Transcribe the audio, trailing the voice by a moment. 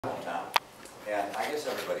And I guess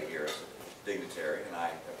everybody here is a dignitary, and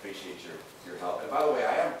I appreciate your help. And by the way,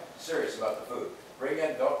 I am serious about the food. Bring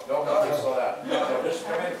in, don't slow down. So just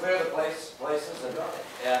come in, clear the places, but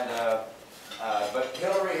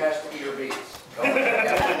Hillary has to eat her beets.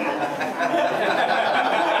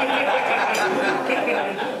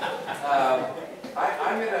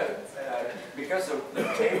 I'm going to, because the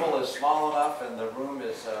table is small enough and the room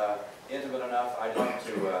is intimate enough, I'd like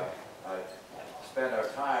to spend our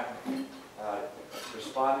time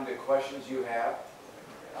responding to questions you have,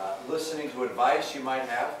 listening to advice you might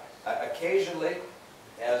have. Occasionally,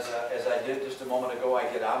 as I did just a moment ago, I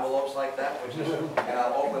get envelopes like that, and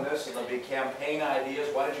I'll open this and there'll be campaign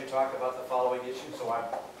ideas. Why don't you talk about the following issue? So I'm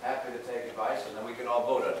happy to take advice, and then we can all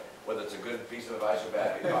vote on whether it's a good piece of advice or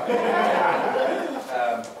bad advice.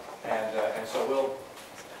 And so we'll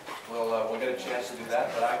get a chance to do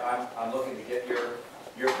that. But I'm looking to get your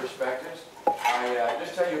perspectives. I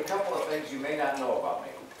just tell you a couple of things you may not know about me.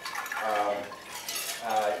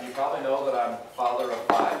 You probably know that I'm father of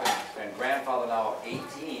 5 and grandfather now of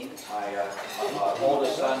 18. My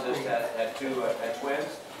oldest son just had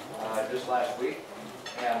twins just last week,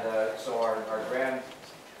 and so our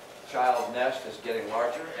grandchild nest is getting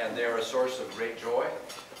larger, and they're a source of great joy.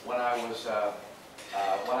 When I was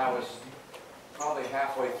probably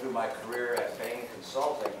halfway through my career at Bain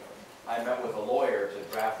Consulting, I met with a lawyer to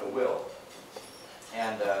draft a will.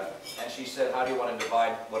 And she said, how do you want to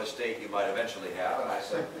divide what estate you might eventually have? And I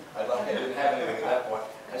said, I didn't have anything at that point.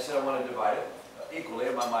 I said, I want to divide it equally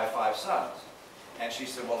among my 5 sons. And she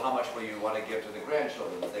said, well, how much will you want to give to the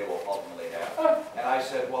grandchildren that they will ultimately have? And I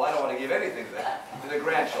said, well, I don't want to give anything to the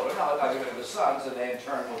grandchildren. I'll give it to the sons, and they in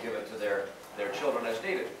turn will give it to their children as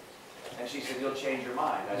needed. And she said, you'll change your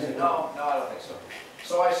mind. I said, no, I don't think so.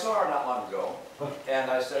 So I saw her not long ago, and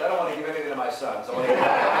I said, I don't want to give anything to my sons. I want to give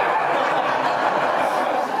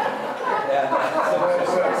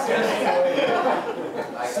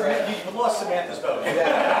You lost Samantha's vote.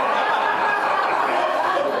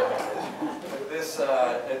 It's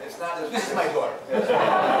not just. This is my daughter.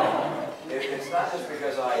 It's not just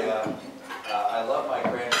because I love my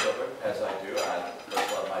grandchildren as I do. I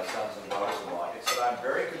love my sons and daughters-in-law. It's that I'm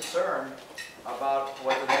very concerned about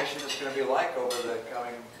what the nation is going to be like over the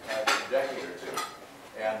coming decade or two.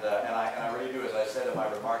 And I really do, as I said in my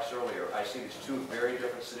remarks earlier, I see these 2 very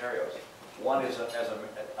different scenarios. One is as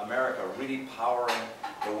America really powering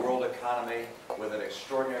the world economy with an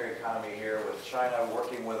extraordinary economy here, with China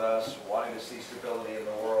working with us, wanting to see stability in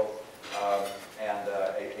the world, and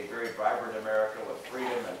a very vibrant America with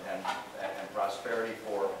freedom and prosperity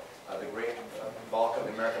for the great bulk of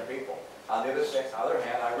the American people. On the other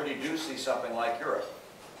hand, I really do see something like Europe,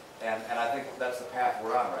 and I think that's the path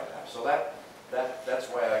we're on right now. So that's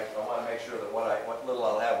why I want to make sure that what little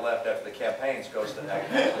I'll have left after the campaigns goes to my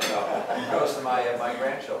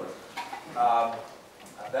grandchildren.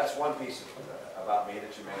 That's one piece about me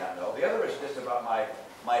that you may not know. The other is just about my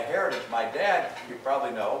heritage. My dad, you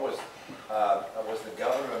probably know, was the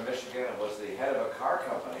governor of Michigan and was the head of a car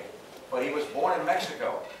company, but he was born in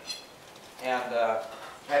Mexico. And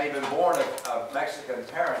had he been born of Mexican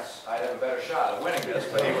parents, I'd have a better shot of winning this,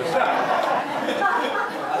 but he was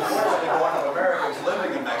unfortunately born of Americans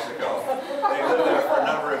living in Mexico. They lived there for a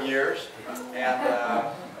number of years, and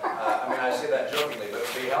I mean, I say that jokingly, but it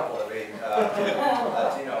would be helpful to be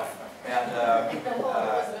Latino. And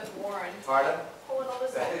Elizabeth Warren. Pardon?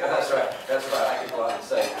 Elizabeth. That's right. That's right. I could go out and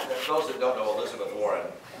say, those that don't know Elizabeth Warren,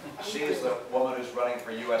 she is the woman who's running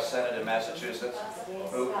for U.S. Senate in Massachusetts,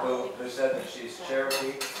 who said that she's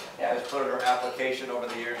Cherokee, and has put in her application over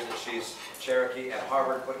the years that she's Cherokee, and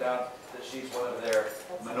Harvard put down that she's one of their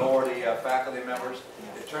minority faculty members.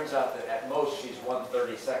 It turns out that at most she's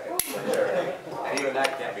 1/32nd Cherokee, and even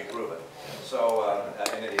that can't be proven. So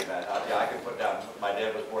in any event, yeah, I could put down my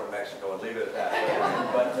dad was born in Mexico and leave it at that.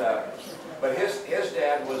 But his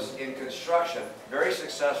dad was in construction, very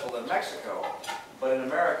successful in Mexico, but in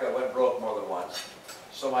America went broke more than once.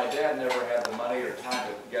 So my dad never had the money or time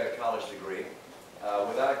to get a college degree.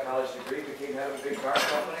 Without a college degree, became head of a big car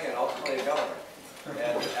company and ultimately a governor.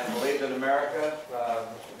 And believed in America,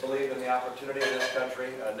 believed in the opportunity of this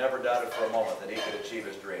country, never doubted for a moment that he could achieve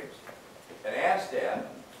his dreams. And Ann's dad,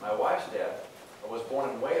 my wife's dad, was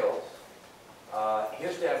born in Wales.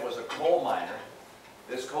 His dad was a coal miner.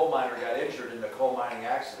 This coal miner got injured in a coal mining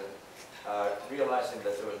accident. Realizing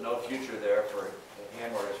that there was no future there for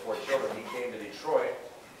him or his 4 children, he came to Detroit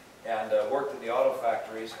and worked in the auto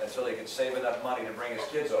factories until he could save enough money to bring his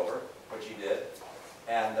kids over, which he did.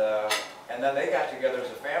 And then they got together as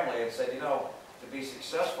a family and said, you know, to be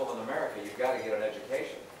successful in America, you've got to get an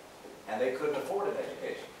education. And they couldn't afford an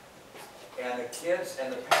education. And the kids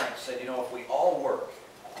and the parents said, you know, if we all work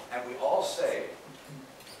and we all save,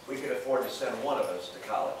 we could afford to send one of us to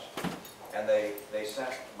college. And they sent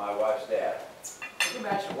my wife's dad. Can you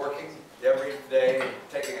imagine working every day,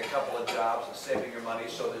 taking a couple of jobs and saving your money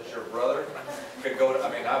so that your brother could go to, I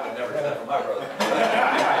mean, I would never do that for my brother.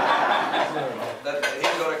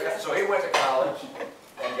 So he went to college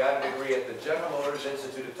and got a degree at the General Motors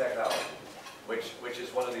Institute of Technology, which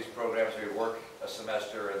is one of these programs where you work a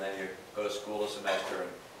semester and then you go to school a semester.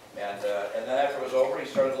 And then after it was over, he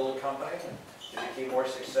started a little company. He became more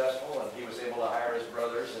successful, and he was able to hire his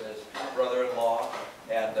brothers and his brother-in-law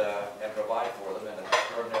and provide for them in an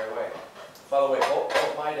extraordinary way. By the way, both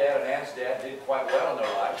my dad and Ann's dad did quite well in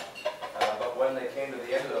their lives, but when they came to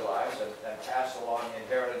the end of their lives and passed along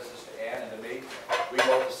inheritances to Ann and to me, we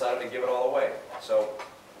both decided to give it all away. So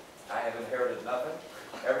I have inherited nothing.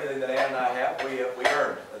 Everything that Ann and I have, we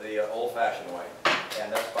earned the old-fashioned way,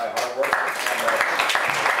 and that's by hard work.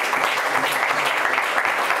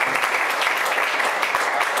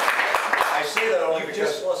 I say that only because...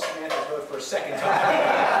 just lost Samantha's vote for a second time.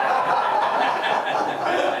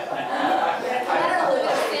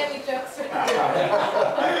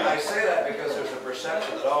 I say that because there's a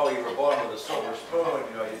perception that, oh, you were born with a silver spoon,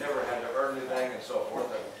 you know, you never had to earn anything and so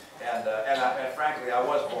forth. And frankly, I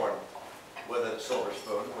was born with a silver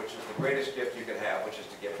spoon, which is the greatest gift you can have, which is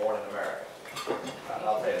to get born in America.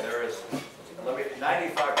 I'll tell you, there is,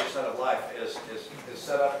 95% of life is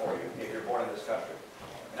set up for you if you're born in this country.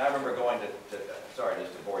 And I remember going to sorry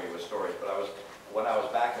just to bore you with stories, but when I was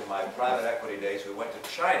back in my private equity days, we went to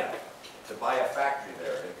China to buy a factory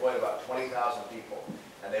there. It employed about 20,000 people,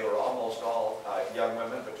 and they were almost all young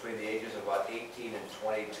women between the ages of about 18 and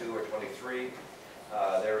 22 or 23.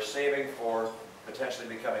 They were saving for potentially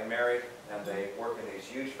becoming married, and they worked in these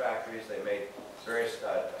huge factories. They made various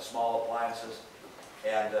small appliances,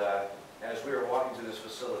 and as we were walking through this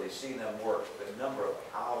facility, seeing them work, the number of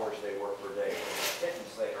hours they worked per day, the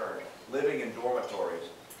pittance they earned, living in dormitories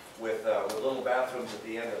with little bathrooms at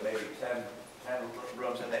the end of maybe 10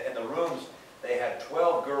 rooms. And in the rooms, they had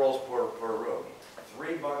 12 girls per room,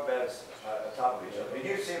 3 bunk beds on top of each other. I mean,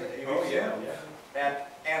 you've seen it. Oh, yeah.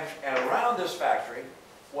 And around this factory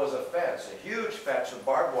was a fence, a huge fence with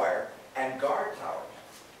barbed wire and guard towers.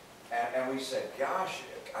 And we said, gosh,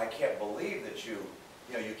 I can't believe that you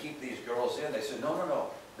keep these girls in. They said, no, no,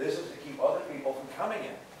 no. This is to keep other people from coming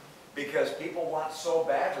in. Because people want so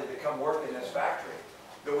badly to come work in this factory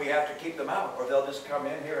that we have to keep them out, or they'll just come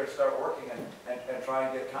in here and start working and try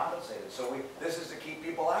and get compensated. So this is to keep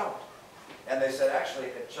people out. And they said, actually,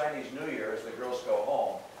 at Chinese New Year, as the girls go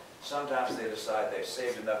home, sometimes they decide they've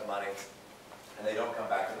saved enough money and they don't come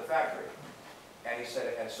back to the factory. And he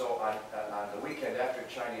said, and so on the weekend after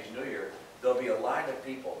Chinese New Year, there'll be a line of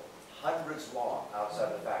people, hundreds long,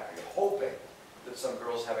 outside the factory, hoping that some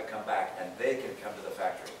girls haven't come back and they can come to the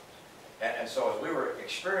factory. And so as we were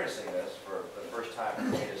experiencing this for the first time for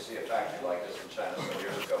me to see a factory like this in China some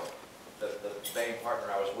years ago, the main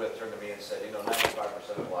partner I was with turned to me and said, you know,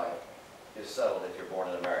 95% of life is settled if you're born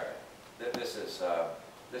in America. This is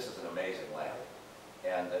an amazing land.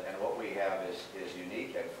 And what we have is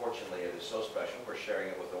unique, and fortunately it is so special. We're sharing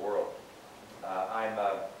it with the world.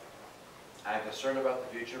 I'm concerned about the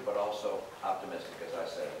future, but also optimistic, as I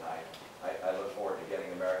said. And I look forward to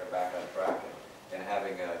getting America back on track and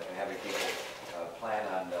having people plan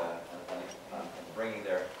on bringing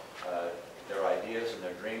their ideas and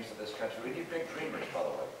their dreams to this country. We need big dreamers, by the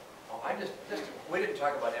way. Oh, we didn't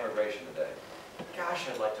talk about immigration today. Gosh,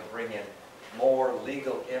 I'd like to bring in more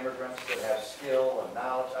legal immigrants that have skill and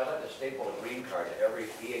knowledge. I'd like to staple a green card to every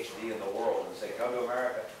PhD in the world and say, come to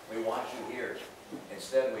America, we want you here.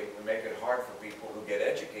 Instead, we make it hard for people who get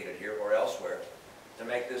educated here or elsewhere to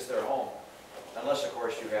make this their home. Unless, of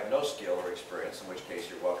course, you have no skill or experience, in which case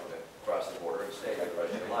you're welcome to cross the border and stay here the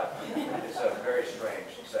rest of your life. It's a very strange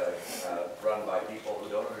setting run by people who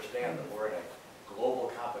don't understand that we're in a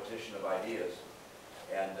global competition of ideas.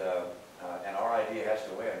 And our idea has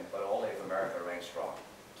to win, but only if America remains strong.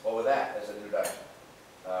 Well, with that as an introduction,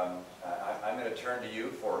 I'm going to turn to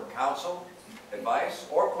you for counsel, advice,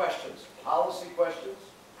 or questions, policy questions.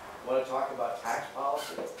 You want to talk about tax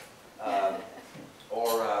policy,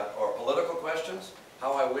 or political questions,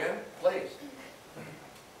 how I win, please.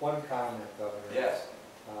 One comment, Governor. Yes.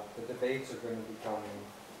 The debates are going to be coming,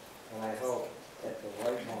 and I hope at the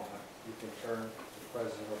right moment you can turn to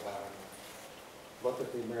President Obama, look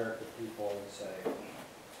at the American people and say,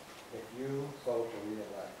 if you vote to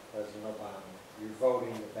re-elect President Obama, you're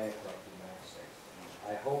voting to bankrupt the United States.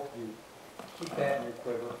 I hope you keep that in your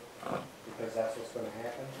quiver, because that's what's going to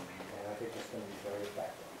happen, and I think it's going to be very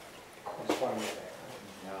effective. I just want to make that comment.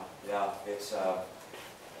 Yeah, it's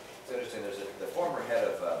interesting. There's the former head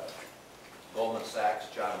of Goldman Sachs,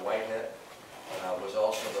 John Whitehead, was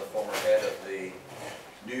also the former head of the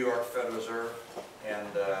New York Federal Reserve, and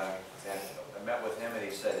I met with him, and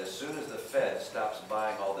he said, as soon as the Fed stops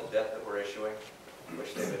buying all the debt that we're issuing,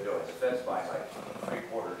 which they've been doing, the Fed's buying like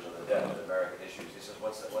 3/4 of the debt that America issues. He says,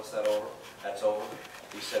 what's that over? That's over.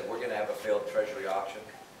 He said, we're going to have a failed Treasury auction.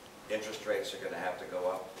 Interest rates are going to have to go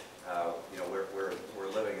up. You know, we're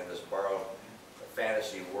living in this borrowed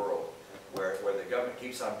fantasy world where the government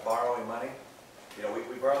keeps on borrowing money. You know,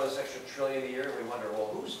 we borrow this extra $1 trillion a year, and we wonder, well,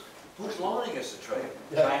 who's loaning us $1 trillion?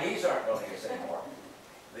 The Chinese aren't loaning us anymore.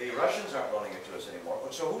 The Russians aren't loaning it to us anymore.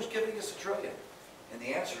 So who's giving us $1 trillion? And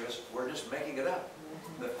the answer is, we're just making it up.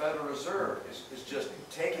 The Federal Reserve is just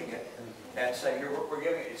taking it and saying, here, we're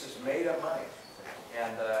giving it, it's just made up money.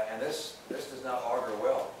 And this does not augur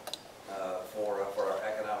well for our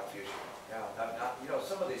economic future. You know,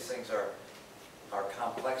 some of these things are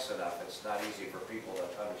complex enough, it's not easy for people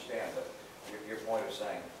to understand, but your point of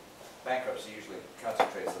saying bankruptcy usually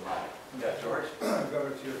concentrates the mind. Yeah, George?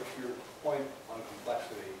 Governor, to your point on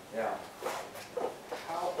complexity, Yeah.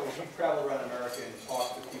 how, as you travel around America and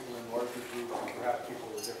talk to people in larger groups, and perhaps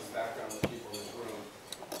people with different backgrounds than people in this room,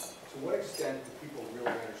 to what extent do people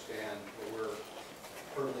really understand that we're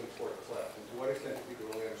hurtling toward a cliff? And to what extent do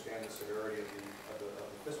people really understand the severity of the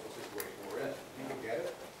fiscal situation we're in? People get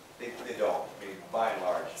it? They don't. I mean, by and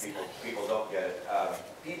large, people don't get it.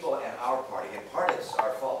 People in our party, in part it's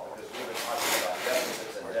our fault because we've been talking about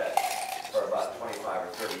deficits and debt for about 25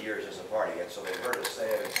 or 30 years as a party, and so they've heard us say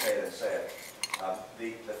it and say it and say it.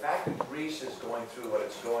 The fact that Greece is going through what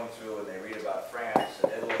it's going through, and they read about France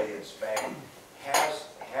and Italy and Spain,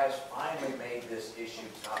 has finally made this issue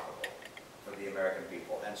topical for the American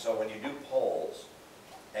people. And so when you do polls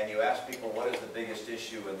and you ask people what is the biggest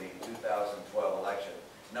issue in the 2012 election,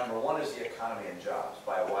 number one is the economy and jobs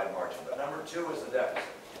by a wide margin, but number two is the deficit.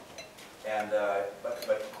 And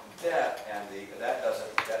but debt and that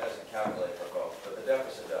doesn't calculate for both, but the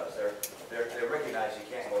deficit does. They recognize you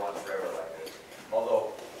can't go on forever like this.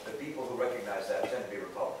 Although the people who recognize that tend to be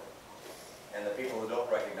Republican, and the people who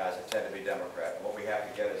don't recognize it tend to be Democrat. And what we have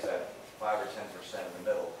to get is that 5 or 10% in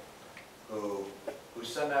the middle, who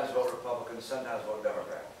sometimes vote Republican, sometimes vote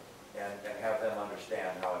Democrat, and have them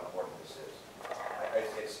understand how important this is.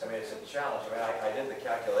 I mean, it's a challenge. I mean, I did the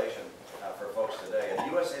calculation for folks today,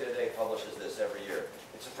 and USA Today publishes this every year.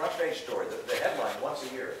 It's a front page story, the headline once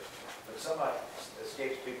a year, but somewhat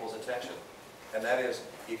escapes people's attention. And that is,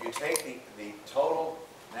 if you take the total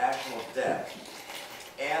national debt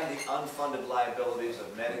and the unfunded liabilities of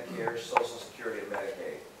Medicare, Social Security, and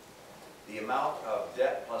Medicaid, the amount of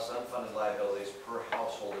debt plus unfunded liabilities per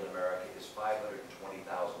household in America is $520,000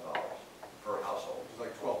 per household. It's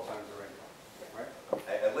like 12 times their income,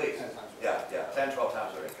 right? At least. 10 times. Yeah, 10, 12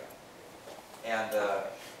 times their income.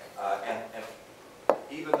 And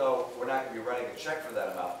even though we're not going to be writing a check for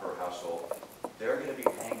that amount per household, they're going to be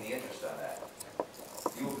paying the interest on that.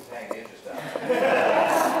 You will be paying the interest on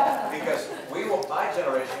that. Because my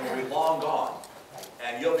generation will be long gone,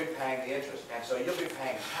 and you'll be paying the interest. And so you'll be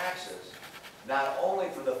paying taxes, not only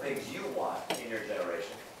for the things you want in your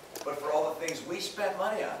generation, but for all the things we spent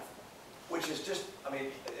money on. Which is just, I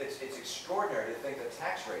mean, it's extraordinary to think that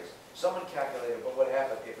tax rates, someone calculated what would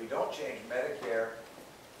happen if we don't change Medicare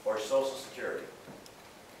or Social Security.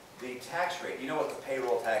 The tax rate, you know what the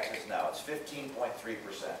payroll tax is now, it's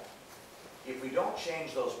 15.3%. If we don't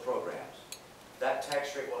change those programs, that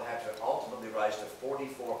tax rate will have to ultimately rise to 44%,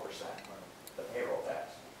 the payroll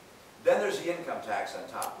tax. Then there's the income tax on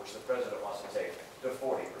top, which the president wants to take to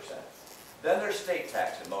 40%. Then there's state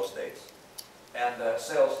tax in most states, and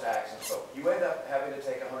sales tax and so you end up having to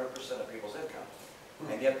take 100% of people's income.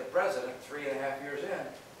 And yet the president, 3.5 years in,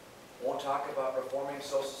 won't talk about reforming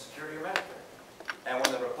Social Security or Medicare. And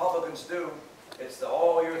when the Republicans do, it's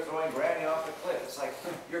you're throwing Granny off the cliff. It's like,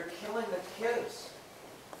 you're killing the kids.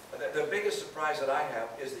 The biggest surprise that I have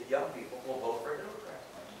is that young people will vote for a Democrat.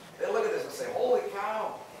 They look at this and say, holy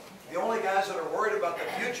cow, the only guys that are worried about the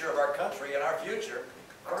future of our country and our future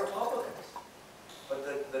are Republicans.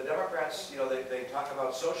 But the Democrats, you know, they talk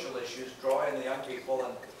about social issues, draw in the young people,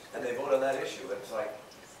 and they vote on that issue. And it's like,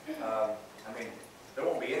 I mean, there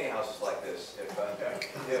won't be any houses like this if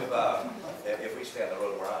we stay on the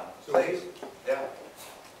road we're on. Please? Yeah.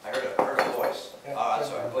 I heard a voice. Oh, I'm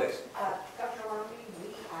sorry, please. Governor Romney,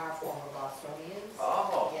 we are former Bostonians.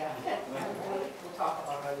 Oh. Yeah. We'll talk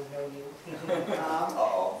about how we know you.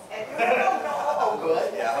 Uh-oh. No,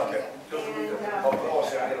 good. Yeah, okay. Oh,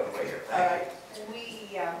 sorry, I get over here. All right. We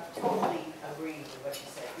totally agree with what you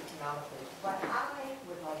said economically, but I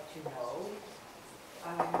would like to know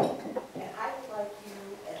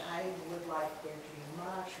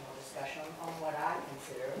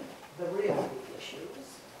the real big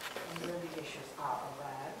issues, and the real big issues are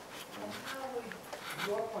Iran, and how would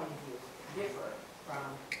your point of view differ from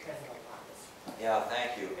President Obama's? Yeah,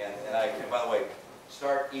 thank you. And by the way,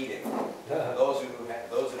 start eating. Those of you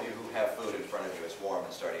who have food in front of you, it's warm,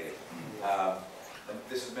 and start eating. And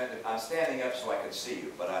this is meant to, I'm standing up so I can see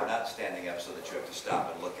you, but I'm not standing up so that you have to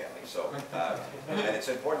stop and look at me. So, and it's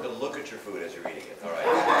important to look at your food as you're eating it, all right?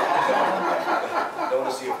 So, don't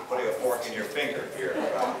want to see you putting a fork in your finger here.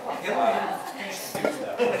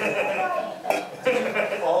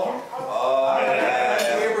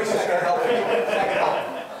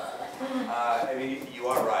 I mean, you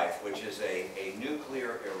are right, which is a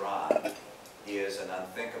nuclear Iran is an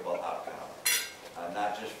unthinkable outcome.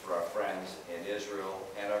 Not just for our friends in Israel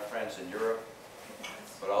and our friends in Europe,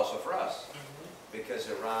 but also for us. Because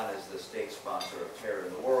Iran is the state sponsor of terror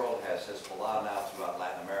in the world, has Hezbollah now throughout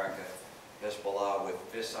Latin America, Hezbollah with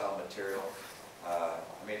fissile material. I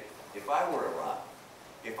mean, if I were Iran,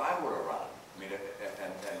 I mean,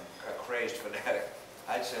 and a crazed fanatic,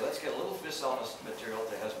 I'd say, let's get a little fissile material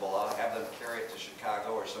to Hezbollah, have them carry it to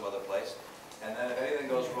Chicago or some other place, and then if anything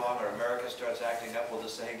goes wrong or America starts acting up, we'll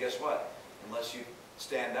just say, hey, guess what? Unless you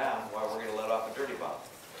stand down, why we're going to let off a dirty bomb.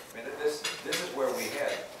 I mean, this is where we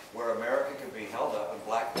head, where America can be held up and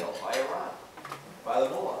blackmailed by Iran, by the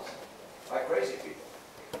mullahs, by crazy people.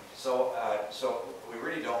 So, so we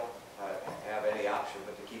really don't have any option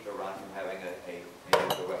but to keep Iran from having a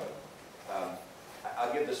nuclear weapon.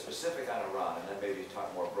 I'll give the specific on Iran and then maybe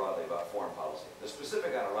talk more broadly about foreign policy. The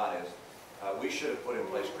specific on Iran is we should have put in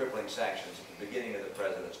place crippling sanctions at the beginning of the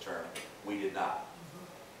president's term. We did not.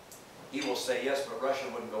 He will say yes, but Russia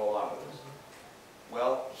wouldn't go along with us.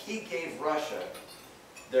 Well, he gave Russia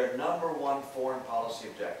their #1 foreign policy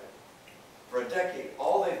objective. For a decade,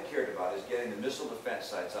 all they've cared about is getting the missile defense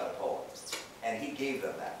sites out of Poland. And he gave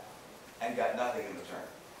them that and got nothing in return.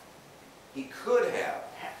 He could have,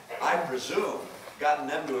 I presume, gotten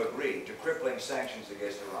them to agree to crippling sanctions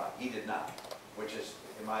against Iran. He did not, which is,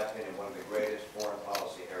 in my opinion, one of the greatest foreign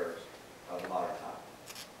policy errors of the modern time.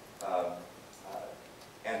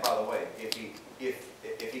 And by the way, if he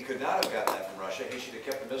could not have gotten that from Russia, he should have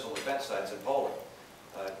kept the missile defense sites in Poland,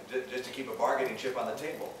 just to keep a bargaining chip on the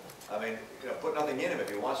table. I mean, you know, put nothing in him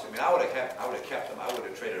if he wants to. I mean, I would have kept them. I would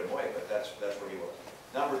have traded him away, but that's where he was.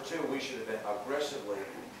 #2, we should have been aggressively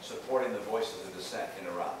supporting the voices of dissent in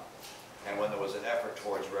Iran. And when there was an effort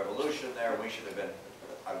towards revolution there, we should have been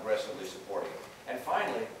aggressively supporting it. And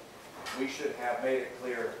finally, we should have made it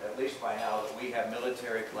clear, at least by now, that we have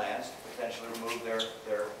military plans to potentially remove their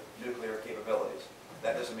nuclear capabilities.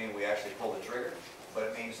 That doesn't mean we actually pull the trigger, but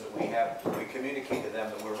it means that we communicate to them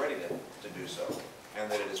that we're ready to do so, and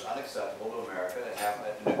that it is unacceptable to America to have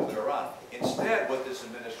a nuclear Iran. Instead, what this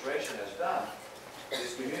administration has done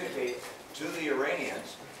is communicate to the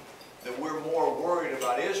Iranians that we're more worried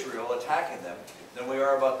about Israel attacking them than we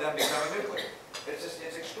are about them becoming nuclear. It's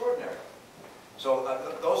extraordinary. So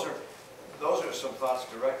those are some thoughts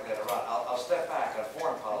directly on Iran. I'll step back on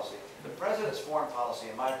foreign policy. The president's foreign policy,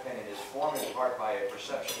 in my opinion, is formed in part by a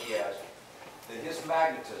perception he has that his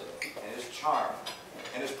magnetism and his charm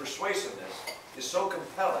and his persuasiveness is so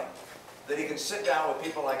compelling that he can sit down with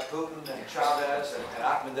people like Putin and Chavez and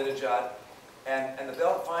Ahmadinejad, and that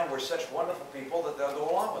they'll find we're such wonderful people that they'll go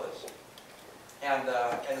along with us, and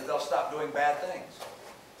that they'll stop doing bad things.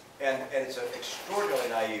 And it's an extraordinarily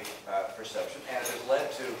naive perception, and it has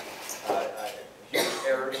led to huge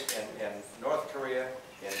errors in North Korea,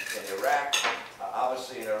 in Iraq,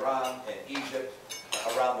 obviously in Iran, in Egypt,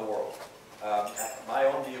 around the world. My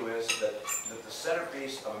own view is that the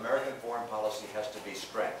centerpiece of American foreign policy has to be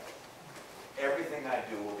strength. Everything I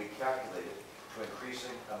do will be calculated to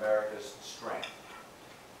increasing America's strength.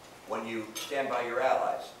 When you stand by your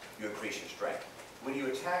allies, you increase your strength. When you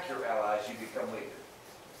attack your allies, you become weaker.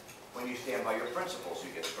 When you stand by your principles,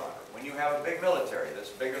 you get stronger. When you have a big military that's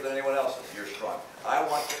bigger than anyone else's, you're strong.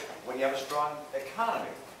 When you have a strong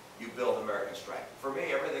economy, you build American strength. For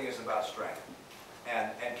me, everything is about strength.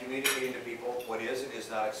 And communicating to people what is and is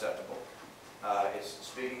not acceptable. It's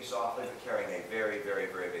speaking softly but carrying a very, very,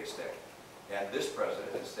 very big stick. And this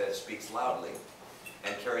president instead speaks loudly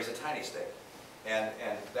and carries a tiny stick. And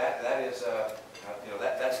that is,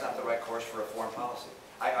 that's not the right course for a foreign policy.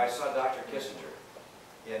 I saw Dr. Kissinger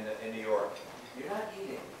in New York. You're not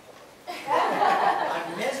eating.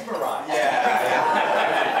 I'm mesmerized.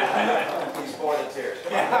 Yeah. He's more than tears.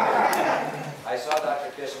 Come on. I saw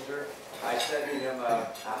Dr. Kissinger. I said to him,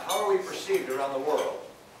 how are we perceived around the world?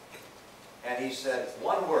 And he said,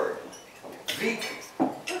 one word, weak.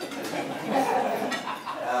 We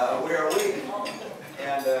are weak.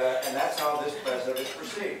 And that's how this president is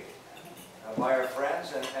perceived. by our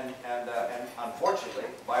friends, and unfortunately,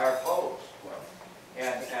 by our foes.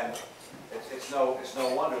 And it's no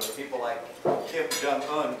wonder that people like Kim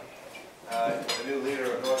Jong-un, the new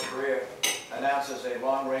leader of North Korea, announces a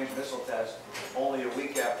long-range missile test only a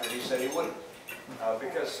week after he said he wouldn't.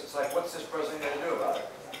 Because it's like, what's this president going to do about it?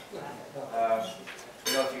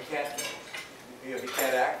 You know, if you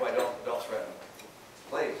can't act, why don't threaten?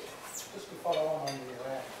 Please. Just to follow on the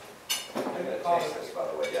Iraq. I'm going to taste this, by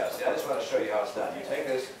the way. Yes, I just want to show you how it's done. You take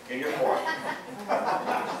this in your fork.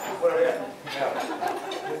 Put it in. Yeah.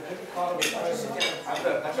 Jimmy Carter was president. I'm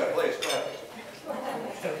good. Please, go ahead.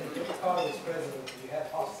 When Jimmy Carter was president, we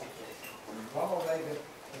had hostages. Ronald Reagan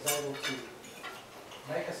was able to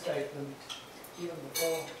make a statement even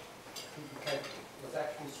before he was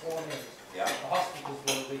actually sworn in. Yeah. The hostages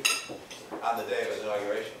were released. On the day of his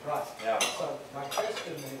inauguration. Right. Yeah. So my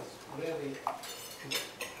question is really,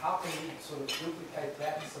 how can we sort of duplicate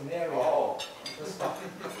that scenario Oh. this time?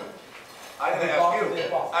 I'm going to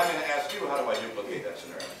ask you, how do I duplicate that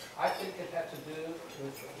scenario? I think it had to do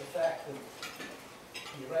with the fact that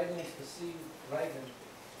the Iranians perceived Reagan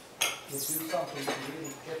would do something to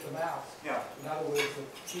really get them out. Yeah. In other words, that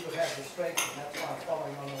he would have the strength, and that's why I'm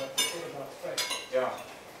following on what you said about strength.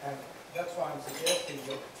 Yeah. And that's why I'm suggesting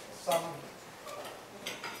that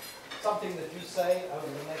something that you say over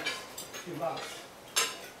the next few months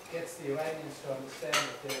gets the Iranians to understand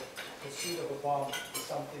that their pursuit of a bomb is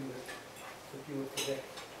something that you would predict.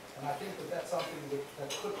 And I think that that's something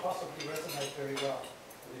that could possibly resonate very well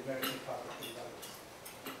with the American public and others.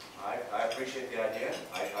 I appreciate the idea.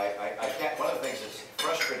 I can't, one of the things that's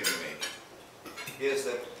frustrating to me is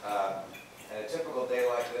that in a typical day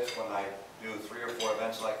like this, when I do 3 or 4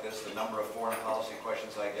 events like this, the number of foreign policy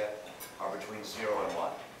questions I get are between 0 and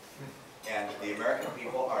 1. And the American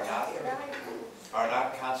people are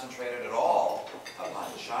not concentrated at all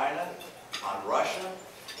upon China, on Russia,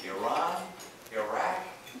 Iran, Iraq.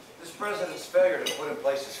 This president's failure to put in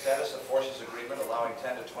place a status of forces agreement allowing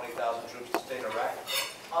 10,000 to 20,000 troops to stay in Iraq,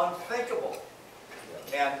 unthinkable.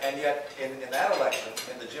 And yet, in that election,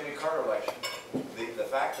 in the Jimmy Carter election, the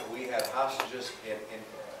fact that we had hostages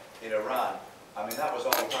in Iran, I mean, that was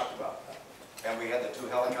all we talked about. And we had the 2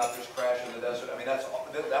 helicopters crash in the desert. I mean, that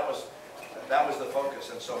was the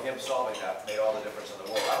focus. And so him solving that made all the difference in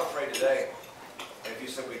the world. I'm afraid today, if you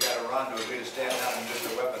said we got Iran to agree to stand down and use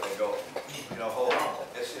their weapon, they go, hold on.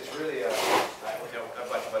 It's really,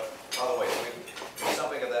 but by the way, if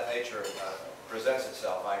something of that nature presents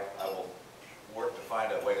itself, I will work to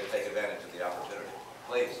find a way to take advantage of the opportunity.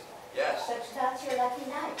 Please. Yes. But that's your lucky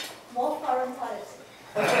night. More foreign policy.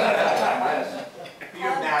 Yes.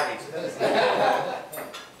 You're married.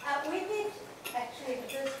 We did, actually, the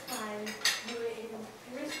first time you were in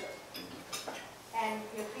Jerusalem, and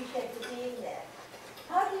we appreciate you being there.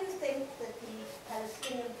 How do you think that the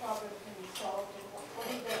Palestinian problem can be solved, and what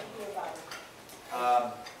are you going to do about it?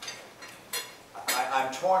 I'm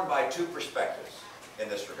torn by 2 perspectives in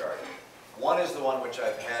this regard. One is the one which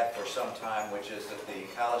I've had for some time, which is that the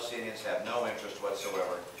Palestinians have no interest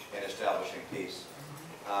whatsoever in establishing peace,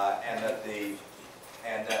 and that the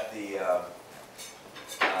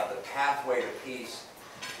pathway to peace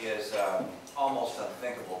is almost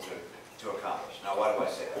unthinkable to accomplish. Now, why do I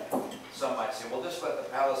say that? Some might say, well, just let the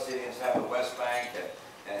Palestinians have the West Bank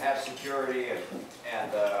and have security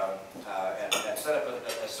and set up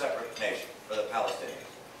a separate nation for the Palestinians.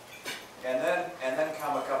 And then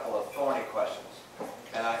come a couple of thorny questions.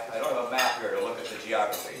 And I don't have a map here to look at the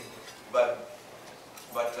geography, but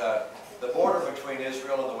the border between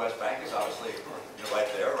Israel and the West Bank is obviously right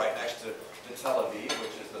there, right next to Tel Aviv,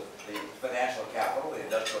 which is the financial capital, the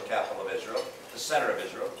industrial capital of Israel, the center of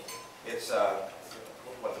Israel. It's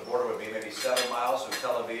what the border would be, maybe 7 miles from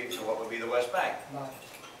Tel Aviv to what would be the West Bank.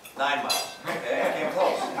 9 miles. Okay, I came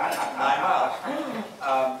close. 9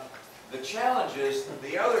 miles. The challenge is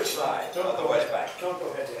the other side of the West Bank. Don't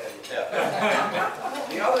go head to head. Yeah.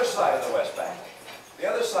 The other side of the West Bank. The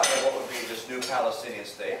other side of what would be this new Palestinian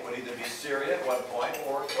state would either be Syria at one point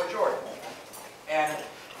or Jordan. And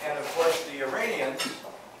of course the Iranians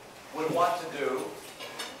would want to do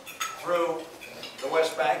through the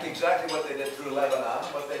West Bank exactly what they did through Lebanon,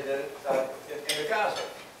 what they did in Gaza,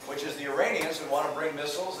 which is the Iranians would want to bring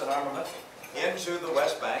missiles and armament into the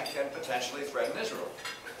West Bank and potentially threaten Israel.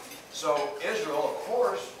 So Israel, of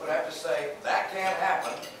course, would have to say, that can't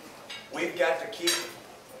happen. We've got to keep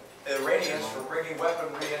the Iranians from bringing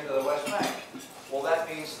weaponry into the West Bank. Well, that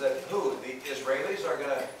means that who? The Israelis are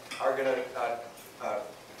going to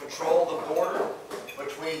patrol the border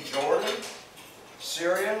between Jordan,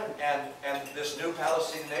 Syria, and this new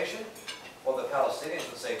Palestinian nation? Well, the Palestinians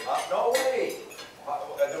would say, no way.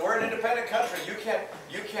 We're an independent country. You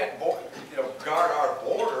can't guard our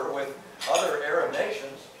border with other Arab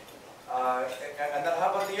nations. And then how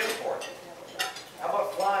about the airport? How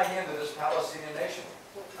about flying into this Palestinian nation?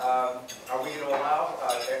 Are we going to allow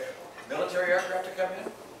military aircraft to come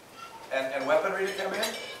in? And weaponry to come in?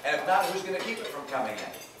 And if not, who's going to keep it from coming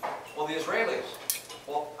in? Well, the Israelis.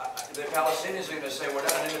 Well, the Palestinians are going to say, we're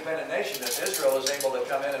not an independent nation if Israel is able to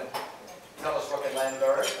come in and tell us what can land at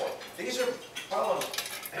our airport. These are problems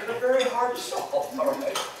that are very hard to solve, all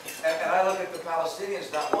right? And I look at the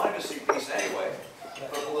Palestinians not wanting to see peace anyway,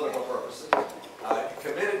 for political purposes,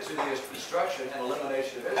 committed to the destruction and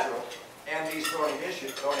elimination of Israel, and these thorny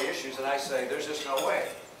issues, and I say, there's just no way.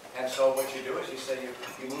 And so what you do is you say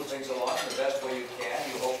you move things along in the best way you can,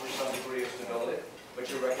 you hope for some degree of stability, but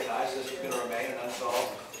you recognize this is going to remain an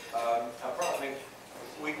unsolved problem. I mean,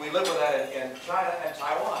 we live with that in China and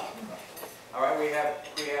Taiwan. All right, we have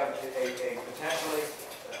a potentially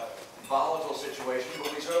volatile situation,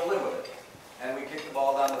 but we sort of live with it. And we kick the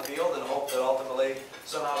ball down the field and hope that ultimately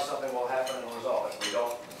somehow something will happen and resolve it. We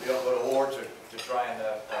don't go to war to try and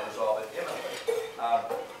resolve it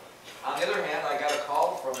imminently. On the other hand, I got a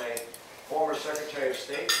call from a former Secretary of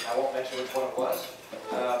State. I won't mention which one it was,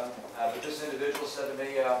 but this individual said to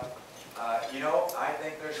me, I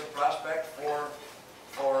think there's a prospect for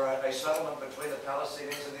a settlement between the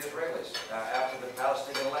Palestinians and the Israelis after the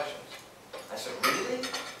Palestinian elections. I said, really?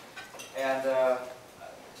 And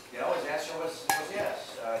his answer was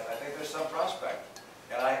yes. I think there's some prospect,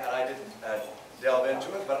 and I didn't delve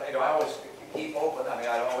into it, but I always keep open. I mean,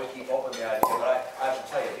 I don't always keep open the idea, but I have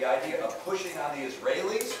to tell you, the idea of pushing on the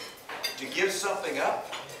Israelis to give something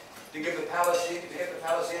up, to get the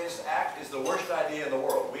Palestinians to act, is the worst idea in the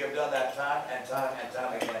world. We have done that time and time and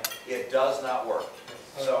time again. It does not work.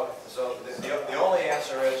 So the only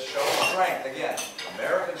answer is show strength again,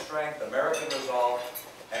 American strength, American resolve.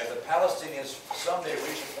 And if the Palestinians someday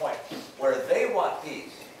reach a point where they want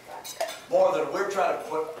peace, more than we're trying to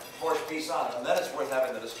force peace on them, and then it's worth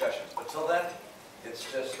having the discussions. But till then, it's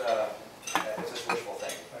just wishful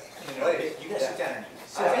thinking. Please. You guys sit down.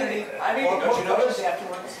 I mean, don't you notice?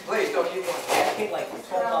 Afterwards? Please, don't keep going. Advocate like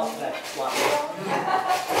 12 off that slot.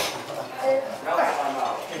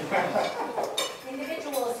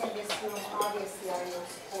 Individuals in this room obviously are your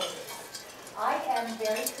supporters. I am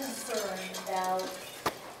very concerned about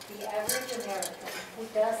the average American who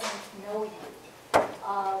doesn't know you.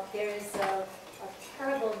 There is a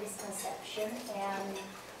terrible misconception, and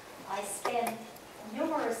I spend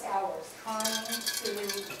numerous hours trying to,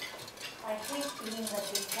 I hate being a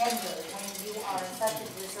defender when you are such a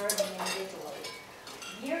deserving individual.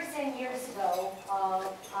 Years and years ago,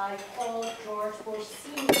 I called George Bush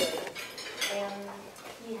Sr., and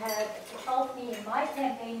he helped me in my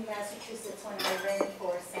campaign in Massachusetts when I ran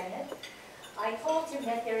for Senate. I told him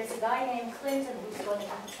that there is a guy named Clinton who's going to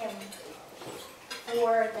beat him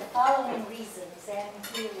for the following reasons, and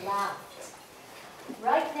he laughed.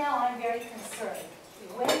 Right now, I'm very concerned.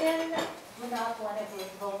 Women do not want to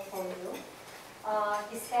vote for you.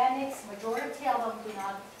 Hispanics, majority of them do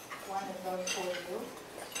not want to vote for you.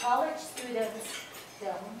 College students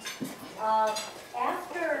don't.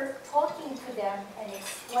 After talking to them and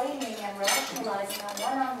explaining and rationalizing on a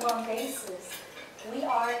one-on-one basis, we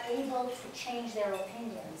are able to change their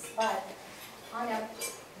opinions. But on a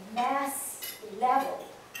mass level,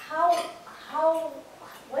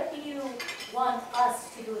 what do you want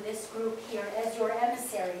us to do, this group here, as your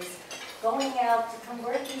emissaries, going out to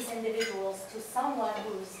convert these individuals to someone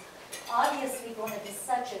who's obviously going to be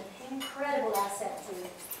such an incredible asset to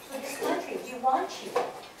this country? We want you.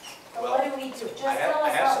 But Well, what do we do? Just tell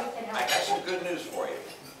us how we can help. I have some good news for you.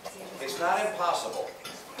 It's not impossible.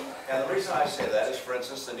 And the reason I say that is, for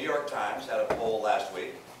instance, the New York Times had a poll last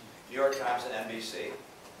week, New York Times and NBC,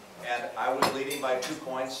 and I was leading by 2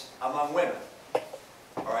 points among women.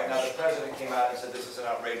 All right, now the president came out and said this is an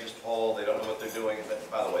outrageous poll, they don't know what they're doing. But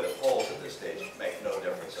by the way, the polls at this stage make no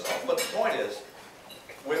difference at all. But the point is,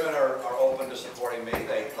 women are open to supporting me.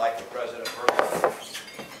 They like the president personally,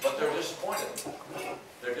 but they're disappointed.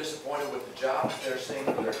 They're disappointed with the jobs they're seeing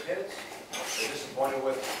for their kids. They're disappointed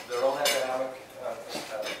with their own economic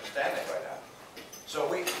standing right now. So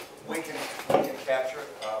we can capture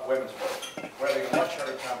women's vote. We're having a much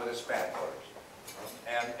harder time with Hispanic voters.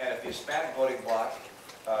 And if the Hispanic voting bloc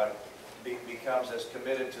becomes as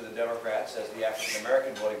committed to the Democrats as the African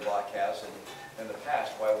American voting bloc has in the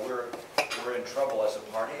past, why we're in trouble as a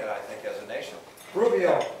party and I think as a nation.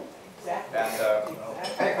 Rubio. Exactly. And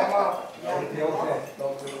Hey, come on. Okay.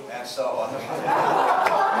 and so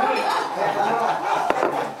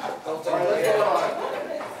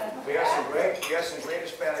we have some great got some great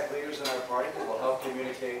Hispanic leaders in our party that will help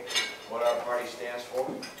communicate what our party stands for.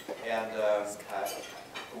 And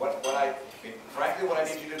frankly, what I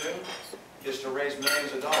need you to do is to raise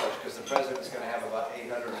millions of dollars, because the president's going to have about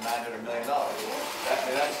 $800 or $900 million.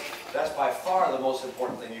 That's by far the most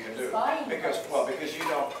important thing you can do. Because you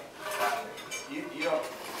don't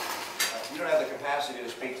have the capacity to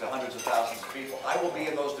speak to hundreds of thousands of people. I will be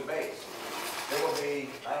in those debates. There will be,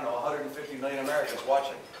 I don't know, 150 million Americans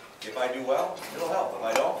watching. If I do well, it'll help. If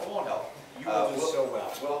I don't, it won't help. You will do so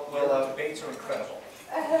well. Your debates are incredible.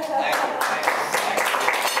 Thank you. Thank you.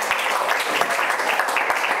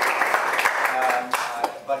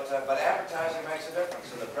 But advertising makes a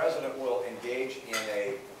difference, and the president will engage in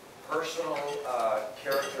a personal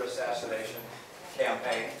character assassination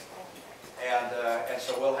campaign, and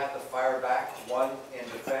so we'll have to fire back, one, in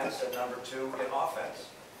defense, and number two, in offense,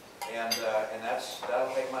 and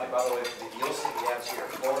that'll take money. By the way, you'll see the ads here.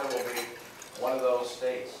 Florida will be one of those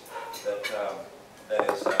states that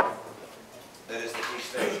is the key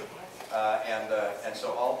state, and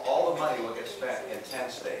so all the money will get spent in 10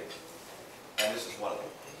 states, and this is one of them.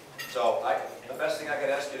 So the best thing I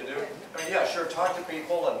could ask you to do, I mean, yeah, sure, talk to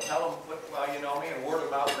people and tell them well, you know me, and word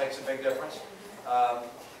of mouth makes a big difference.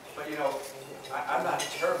 But you know, I'm not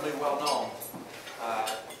terribly well known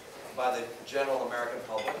by the general American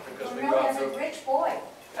public, because we go out as a through. rich boy.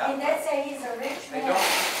 Yeah. I mean, let's say he's a rich They man.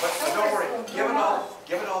 but don't worry, given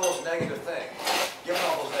all those negative things, the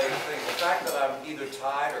fact that I'm either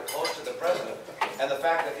tied or close to the president, and the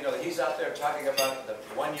fact that, you know, that he's out there talking about the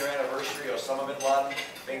one-year anniversary of Osama bin Laden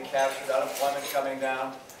being captured, unemployment coming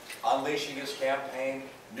down, unleashing his campaign,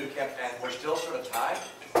 and we're still sort of tied,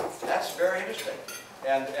 that's very interesting,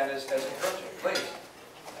 and is encouraging. Please.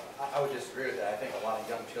 I would disagree with that. I think a lot of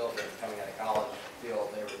young children coming out of college feel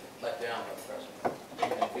they were let down by the president.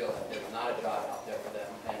 They feel that there's not a job out there for them,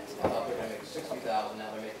 and I thought they were going to make $60,000,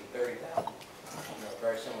 now they're making $30,000. You know,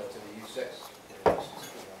 very similar to the U6.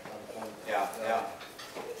 Yeah.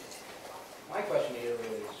 My question to you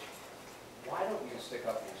is, why don't you stick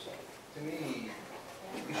up for yourself? To me,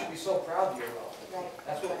 you should be so proud of your wealth.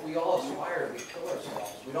 That's what we all aspire to. We kill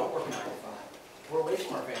ourselves. We don't work 9 to 5. We're away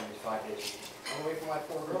from our families 5 days a week. I'm away from my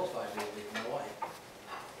 4 girls 5 days a week from my wife.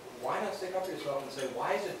 Why not stick up for yourself and say,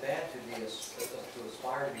 why is it bad to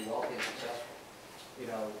aspire to be wealthy and successful? You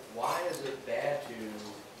know, why is it bad to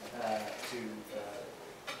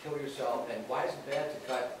kill yourself, and why is it bad to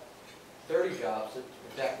cut 30 jobs to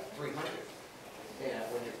protect 300? And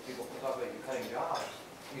when people talk about you cutting jobs,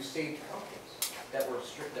 you saved companies that were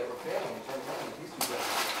failing in terms of these 2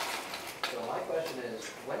 jobs. So my question is,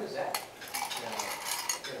 when is that?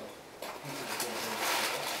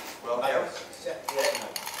 Well,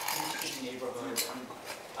 He's in the neighborhood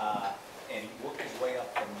and worked his way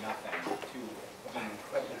up from nothing to being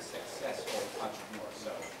incredibly successful entrepreneur.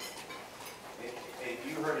 So,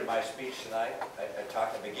 you heard in my speech tonight, I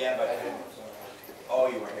talked to began, but oh,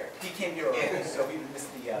 you weren't here. he came here early, so we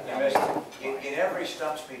missed the In every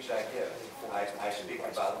stump speech I give, I speak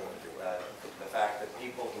about the fact that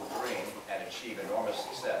people who dream and achieve enormous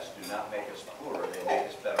success do not make us poorer, they make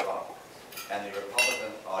us better off. And the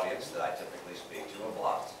Republican audience that I typically speak to are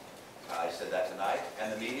blocked. I said that tonight,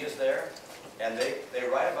 and the media's there, and they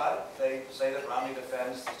write about it. They say that Romney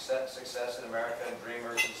defends success in America and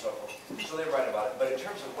dreamers and so forth. So they write about it. But in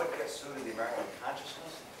terms of what gets through to the American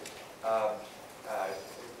consciousness, I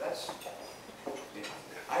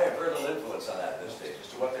have very little influence on that at this stage as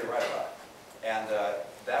to what they write about. And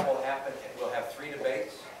that will happen. We'll have 3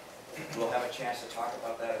 debates. We'll have a chance to talk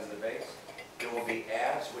about that in the debates. There will be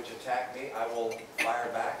ads which attack me. I will fire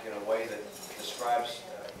back in a way that describes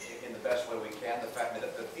in the best way we can the fact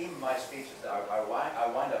that the theme of my speech is that I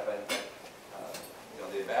wind up, and you know,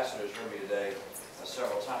 the ambassadors heard me today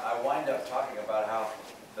several times, I wind up talking about how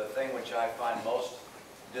the thing which I find most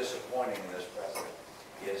disappointing in this president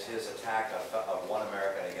is his attack of one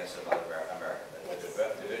American against another American,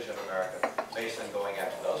 the division of America based on going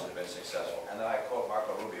after those who have been successful. And then I quote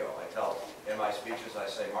Marco Rubio. I tell, in my speeches, I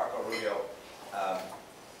say, Marco Rubio, I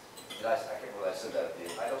can't remember that I said that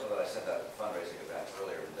I don't know that I said that at the fundraising event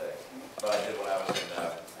earlier today, but I did when I was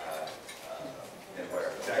in where?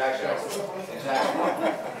 Exactly.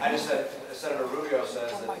 I just said, Senator Rubio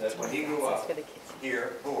says that when he grew up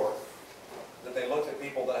here, poor, that they looked at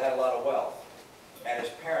people that had a lot of wealth, and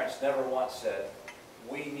his parents never once said,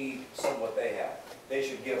 we need some of what they have. They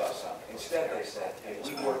should give us some. Instead, they said, if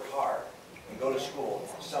we work hard and go to school,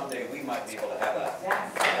 someday we might be able to have that.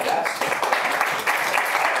 And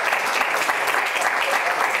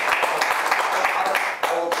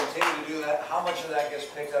I will continue to do that. How much of that gets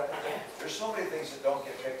picked up? There's so many things that don't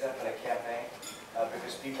get picked up in a campaign.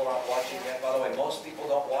 because people aren't watching yet. By the way, most people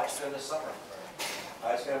don't watch during the summer.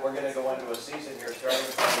 We're gonna go into a season here, starting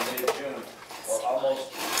from mid-June, where almost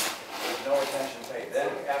there's no attention paid. Then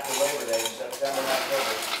after Labor Day, in September and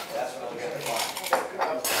October, that's when it'll get declined. For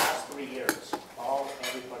the past 3 years, all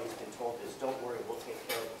everybody's been told is, don't worry, we'll take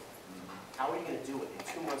care of it. How are you gonna do it in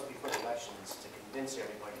 2 months before the elections to convince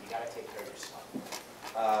everybody you gotta take care of yourself?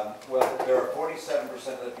 Well, there are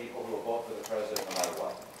 47% of the people who will vote for the president no matter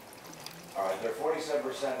what. All right, there are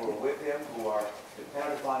 47% who are with him, who are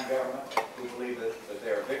dependent upon government, who believe that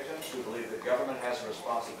they are victims, who believe that government has a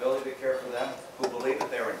responsibility to care for them, who believe that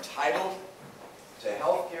they're entitled to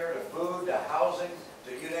health care, to food, to housing,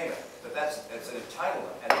 to you name it. But it's an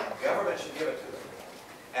entitlement, and the government should give it to them.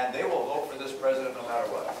 And they will vote for this president no matter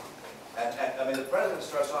what. And I mean, the president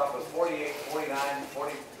starts off with 48, 49,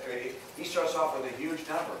 40, he starts off with a huge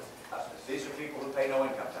number. These are people who pay no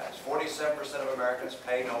income tax. 47% of Americans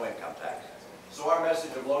pay no income tax. So our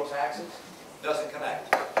message of low taxes doesn't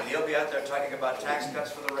connect. And he'll be out there talking about tax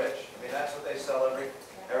cuts for the rich. I mean, that's what they sell every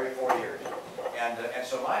 4 years. And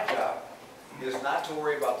so my job is not to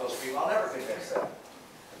worry about those people. I'll never convince them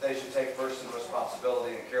that they should take personal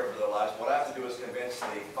responsibility and care for their lives. What I have to do is convince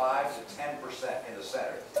the 5 to 10% in the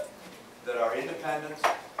Senate that are independent,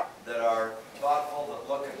 that are thoughtful, that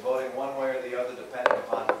look at voting one way or the other, depending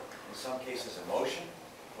upon, in some cases, emotion,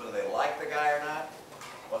 whether they like the guy or not,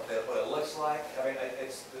 what it looks like. I mean,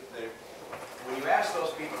 when you ask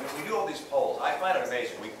those people, I mean, we do all these polls. I find it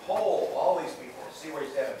amazing. We poll all these people to see where you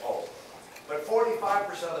stand in polls. But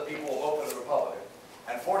 45% of the people will vote for the Republican,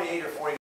 and 48 or 49